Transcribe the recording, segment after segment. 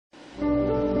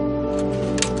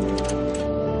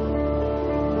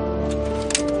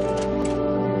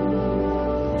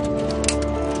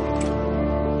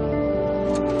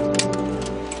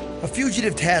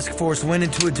fugitive task force went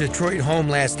into a Detroit home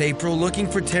last April looking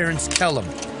for Terrence Kellum,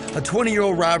 a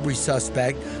 20-year-old robbery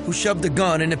suspect who shoved a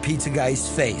gun in a pizza guy's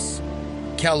face.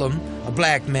 Kellum, a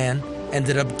black man,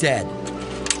 ended up dead.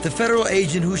 The federal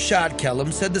agent who shot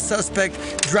Kellum said the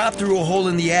suspect dropped through a hole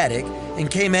in the attic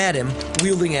and came at him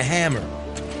wielding a hammer.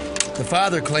 The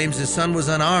father claims his son was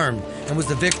unarmed and was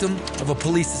the victim of a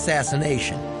police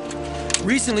assassination.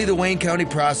 Recently, the Wayne County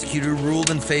prosecutor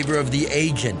ruled in favor of the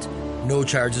agent. No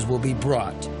charges will be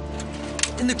brought.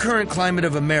 In the current climate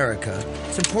of America,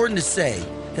 it's important to say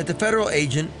that the federal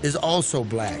agent is also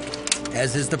black,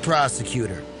 as is the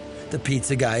prosecutor. The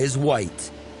pizza guy is white.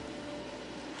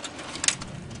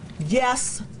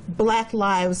 Yes, Black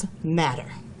lives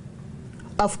matter.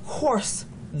 Of course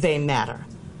they matter.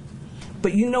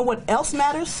 But you know what else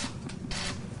matters?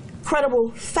 Credible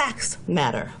facts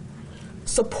matter.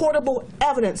 Supportable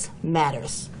evidence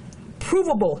matters.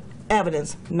 Provable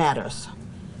evidence matters.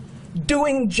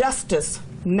 Doing justice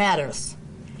matters.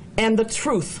 And the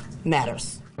truth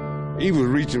matters. He was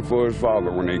reaching for his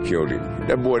father when they killed him.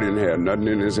 That boy didn't have nothing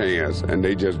in his hands, and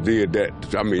they just did that.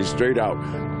 I mean, straight out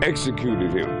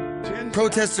executed him.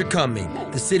 Protests are coming.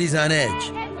 The city's on edge.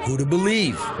 Who to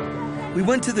believe? We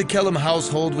went to the Kellum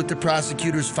household with the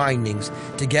prosecutor's findings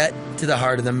to get to the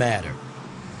heart of the matter.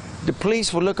 The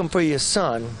police were looking for your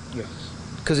son. Yes.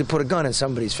 Because he put a gun in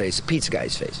somebody's face, a pizza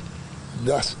guy's face.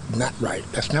 That's not right.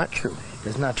 That's not true.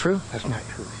 That's not true? That's not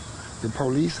true. The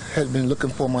police had been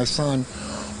looking for my son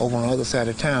over on the other side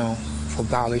of town for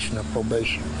violation of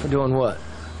probation. For doing what?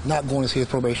 Not going to see his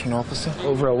probation officer.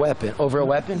 Over a weapon? Over a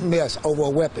weapon? Yes, over a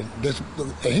weapon.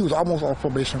 And he was almost off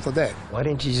probation for that. Why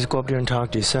didn't you just go up there and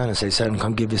talk to your son and say, son,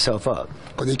 come give yourself up?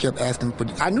 Because they kept asking for...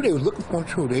 I knew they were looking for him,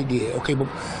 true. They did. Okay, but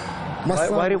my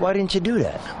son... Why didn't you do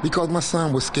that? Because my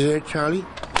son was scared, Charlie.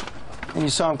 And you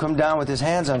saw him come down with his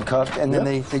hands uncuffed, and then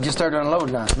they just started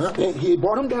unloading on him. Yep. He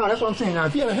brought him down. That's what I'm saying. Now,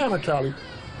 if he had a hammer, Charlie...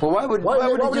 Well, why would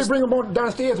they bring him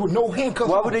downstairs with no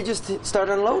handcuffs? Why would they just start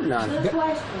unloading on him?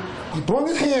 He brought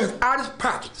his hands out his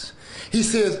pockets. He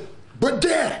says, but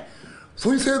Dad. So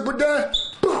he says, but Dad,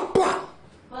 blah, blah.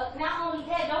 But not only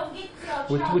that, don't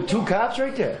get With two cops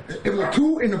right there? It was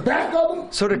two in the back of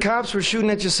them. So the cops were shooting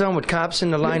at your son with cops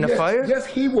in the line of fire? Yes,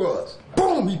 he was.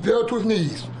 Boom, he fell to his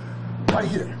knees. Right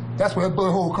here. That's where that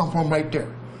bullet hole come from right there.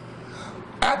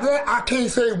 After that, I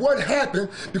can't say what happened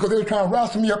because they were trying to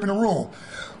roustle me up in the room.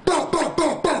 Bah, bah,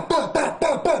 bah, bah, bah, bah,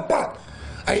 bah, bah, bah.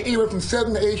 I had anywhere from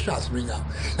 7 to 8 shots ring out.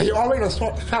 And he already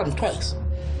shot him twice.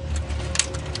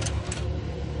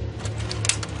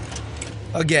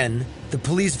 Again, the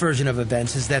police version of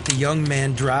events is that the young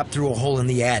man dropped through a hole in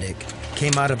the attic,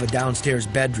 came out of a downstairs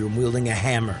bedroom wielding a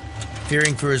hammer.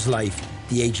 Fearing for his life,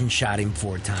 the agent shot him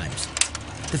 4 times.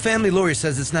 The family lawyer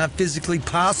says it's not physically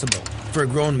possible for a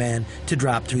grown man to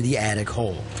drop through the attic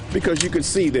hole. Because you could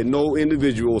see that no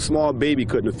individual, small baby,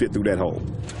 couldn't have fit through that hole.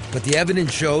 But the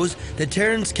evidence shows that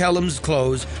Terrence Kellum's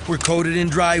clothes were coated in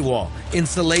drywall,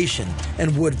 insulation,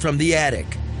 and wood from the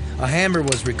attic. A hammer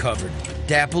was recovered,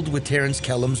 dappled with Terrence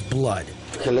Kellum's blood.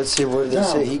 Okay, let's see where they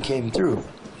say he came through.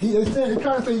 They're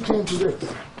trying to say he came through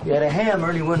this. He had a hammer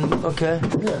and he wouldn't, okay.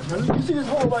 Yeah, now you see this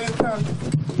hole right here?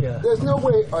 Yeah. There's no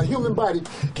way a human body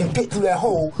can fit through that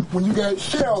hole when you got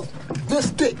shells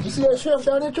this thick. You see that shelf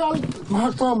down there, Charlie?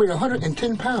 My son weighed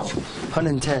 110 pounds.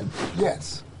 110?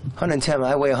 Yes. 110,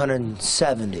 I weigh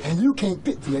 170. And you can't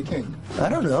fit through that, can you? I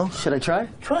don't know. Should I try?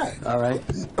 Try it. All right.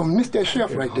 Miss that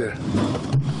shelf right there.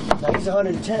 Now he's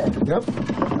 110. Yep.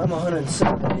 I'm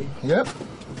 170. Yep.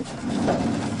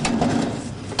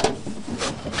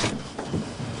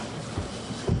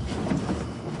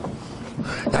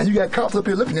 Now you got cops up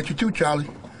here looking at you too, Charlie.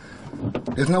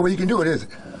 There's no way you can do it, is it?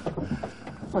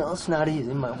 Well, it's not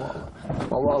easy. My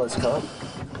wallet. My wallet's gone.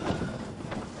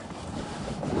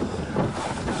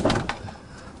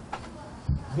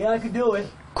 Yeah, I could do it.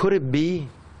 Could it be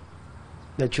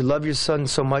that you love your son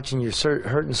so much and you're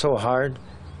hurting so hard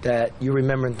that you're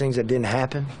remembering things that didn't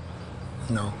happen?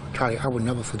 No, Charlie, I would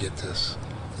never forget this.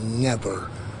 Never.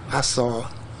 I saw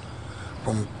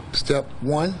from step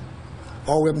 1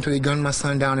 all the way up until they gunned my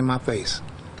son down in my face.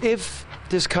 If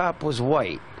this cop was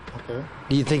white, okay,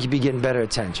 do you think you'd be getting better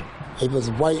attention? If it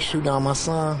was white shoot down my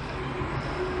son,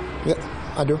 yeah,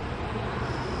 I do.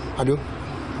 I do.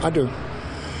 I do.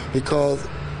 Because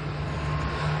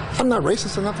I'm not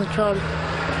racist or nothing, Charlie,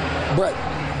 but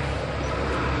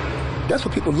that's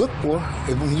what people look for.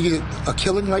 When you get a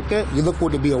killing like that, you look for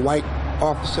it to be a white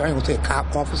officer, I ain't gonna say a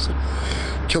cop officer,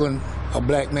 killing a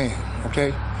black man,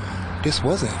 okay? This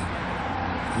wasn't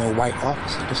no white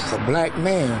officer. This is a black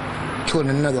man killing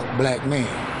another black man.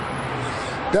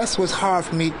 That's what's hard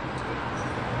for me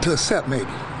to accept, maybe.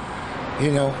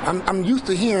 You know, I'm used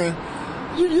to hearing,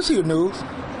 you see the news,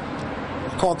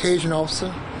 Caucasian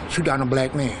officer shoot down a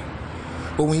black man.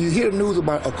 But when you hear the news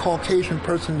about a Caucasian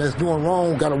person that's doing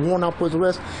wrong, got a warrant out for his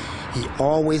arrest, he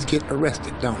always get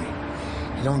arrested, don't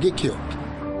he? He don't get killed.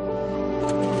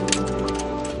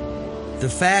 The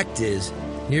fact is,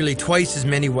 nearly twice as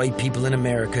many white people in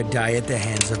America die at the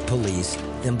hands of police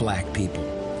than black people.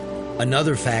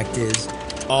 Another fact is,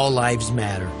 all lives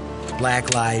matter.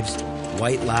 Black lives,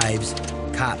 white lives,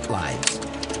 cop lives.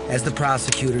 As the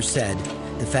prosecutor said,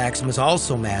 the facts must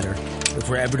also matter if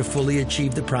we're ever to fully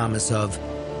achieve the promise of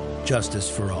justice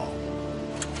for all.